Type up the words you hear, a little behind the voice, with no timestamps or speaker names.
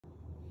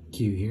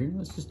Q here.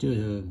 Let's just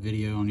do a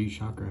video on each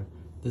chakra.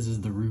 This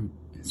is the root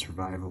and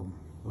survival.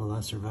 Will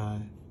I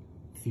survive?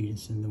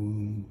 Fetus in the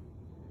womb.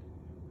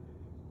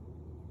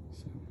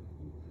 So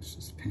let's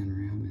just pan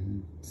around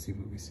and see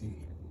what we see.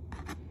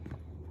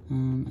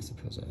 I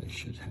suppose I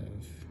should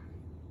have.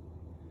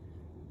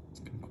 It's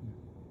kind of cool.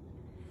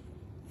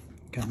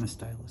 Got my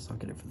stylus. I'll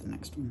get it for the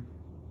next one.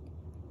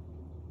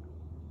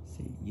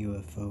 See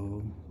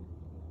UFO,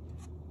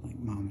 like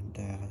mom and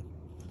dad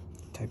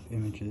type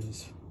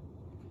images.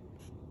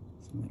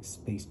 Some like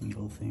space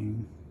needle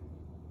thing.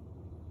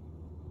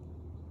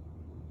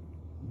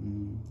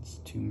 This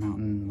 2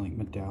 mountain like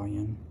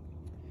medallion.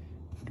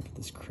 I wonder what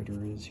this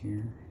critter is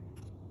here.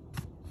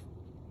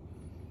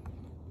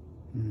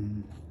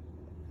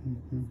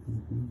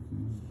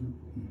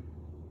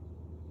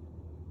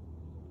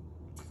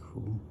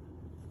 Cool.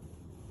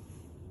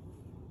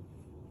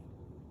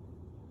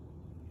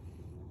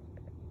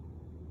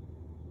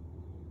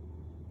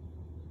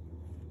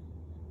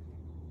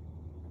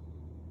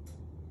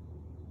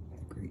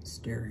 The great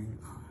staring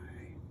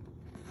eye.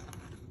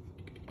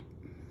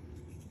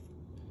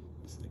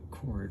 It's like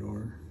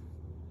corridor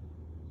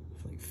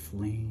with like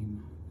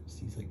flame. It's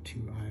these like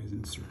 2 eyes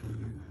encircle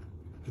you.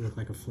 You look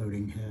like a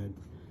floating head,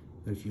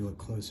 but if you look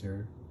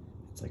closer,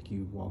 it's like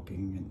you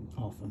walking and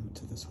off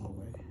into this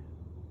hallway.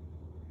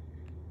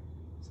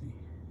 See?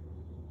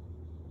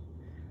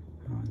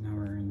 Oh, now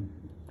we're in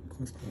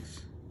close.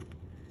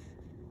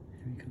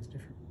 Here it becomes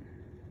different.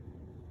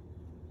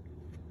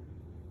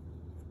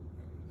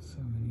 So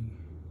many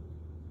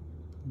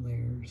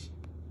layers.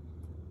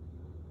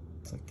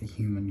 It's like the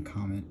human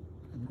comet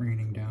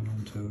raining down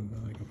onto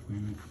like a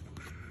planet.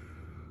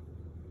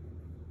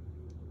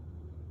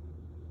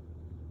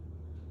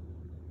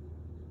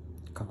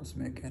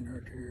 Cosmic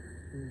energy.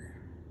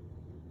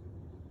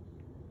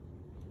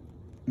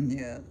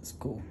 Yeah, that's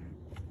cool.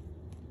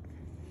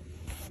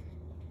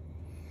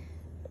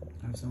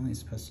 I was only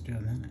supposed to do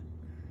a minute,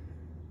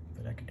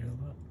 but I could do a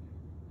lot.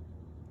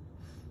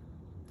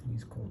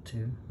 He's cool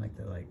too, like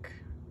the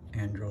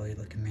android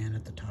looking man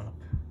at the top.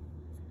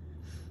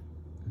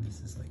 And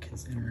this is like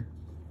his inner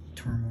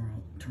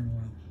turmoil.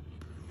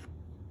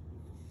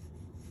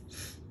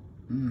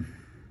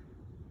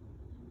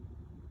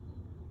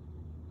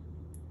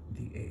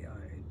 The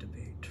AI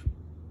debate.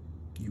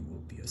 You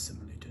will be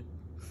assimilated.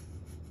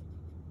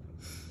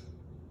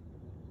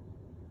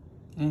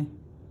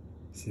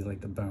 See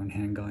like the bone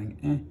hand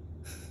going,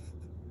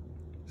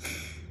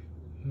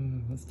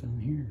 what's down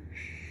here?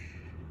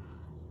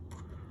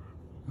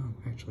 Oh,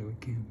 actually we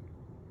can.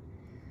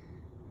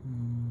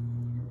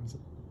 Where was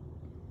it?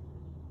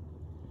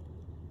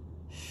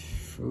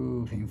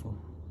 Ooh, painful.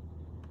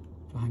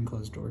 Behind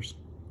closed doors.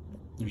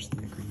 There's the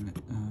agreement.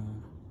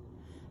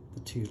 The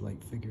 2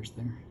 light figures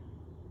there.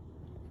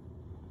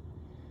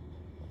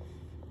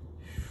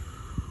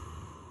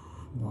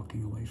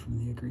 Walking away from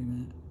the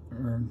agreement,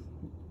 or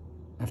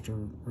after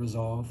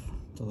resolve,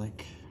 the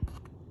like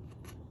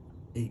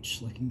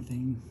H-looking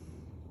thing.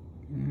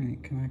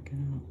 Alright, come back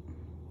out.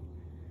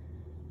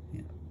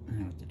 Yeah, I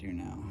know what to do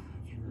now.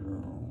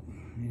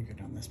 I need to go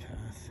down this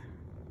path.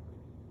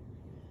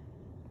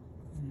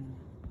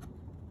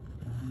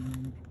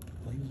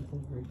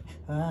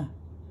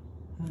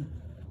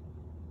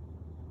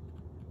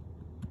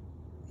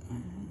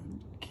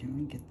 Can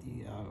we get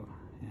the, oh,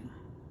 yeah.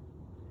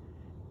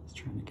 I was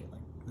trying to get like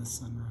the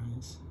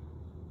sunrise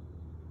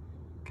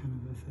kind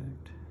of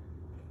effect.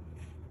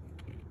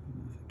 I don't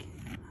know if I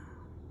can.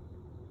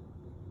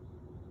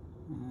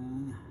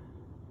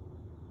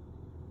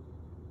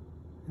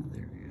 Oh,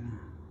 there we go.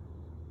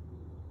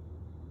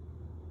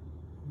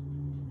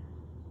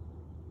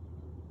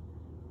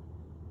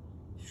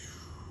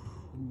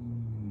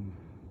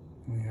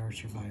 We are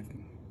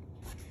surviving.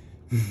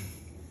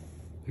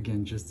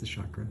 Again, just the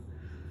chakra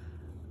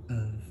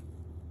of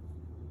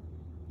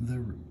the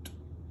root.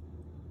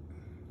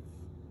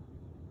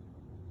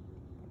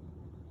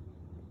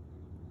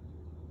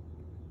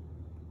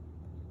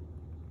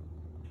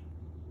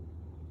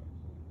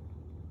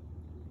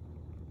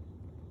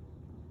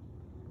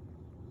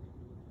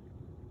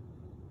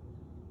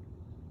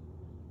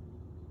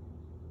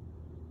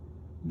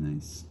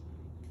 Nice.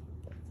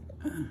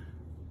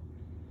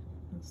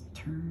 Let's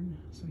turn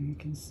so you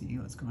can see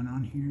what's going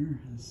on here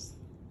as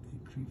they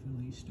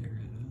creepily stare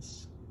at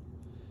us.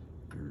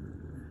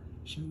 Grr.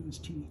 Show those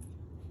teeth.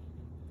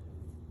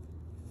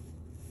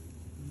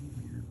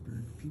 Weird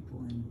bird people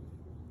and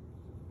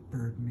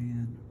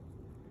Birdman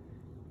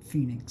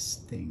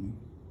Phoenix thing.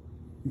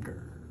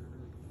 Grr.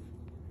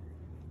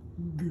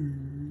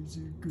 Grr. Is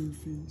it good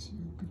face?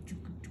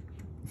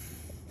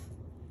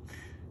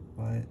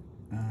 What?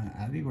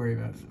 I'd be worried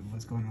about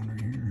what's going on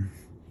right here.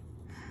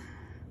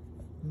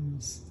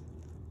 She's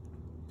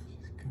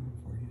coming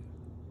for you.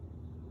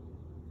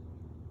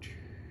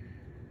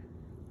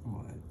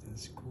 What?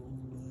 That's cool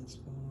as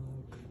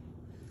fuck.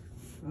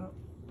 Oh,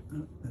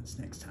 that's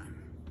next time.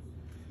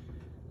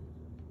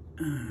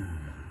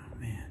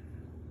 Man.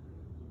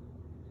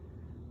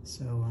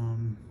 So,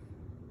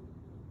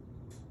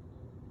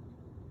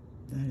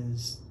 that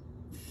is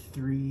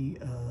 3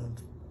 of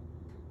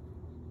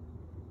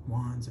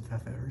wands if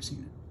I've ever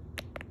seen it.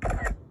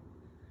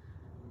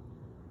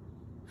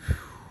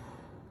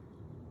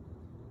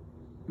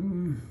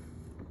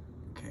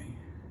 Okay.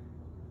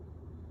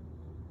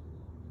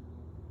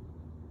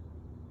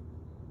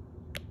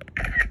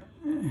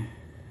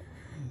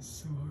 It's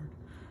so hard.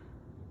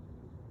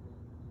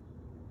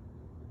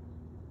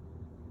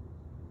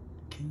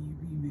 Can you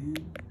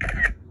remand?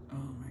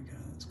 Oh my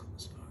god, that's cool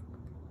as fuck.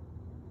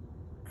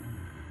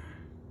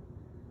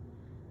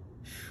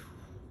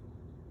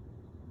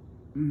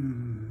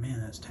 Man,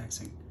 that's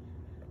taxing.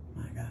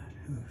 My god.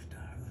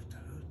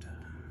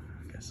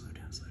 Gotta slow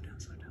down.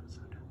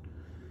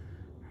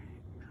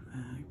 Alright, come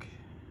back.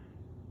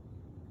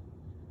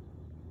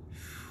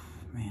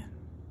 Man.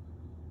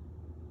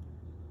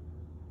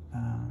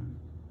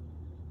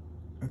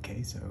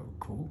 Okay, so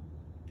cool.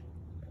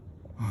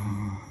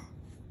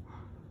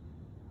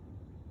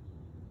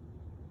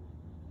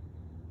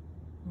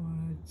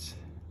 What?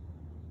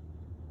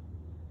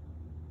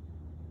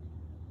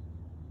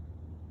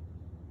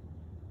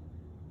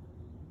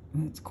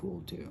 That's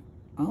cool too.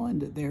 I'll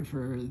end it there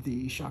for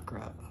the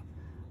chakra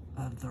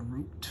of the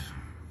root,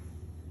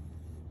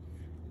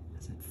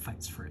 as it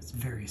fights for its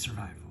very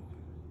survival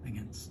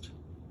against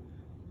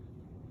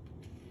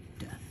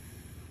death.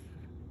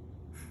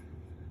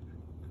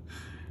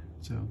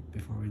 So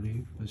before we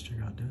leave, let's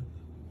check out death,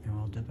 and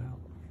we'll dip out.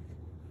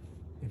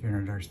 If you're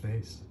in a dark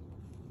space,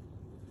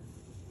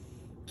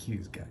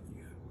 Q's got you.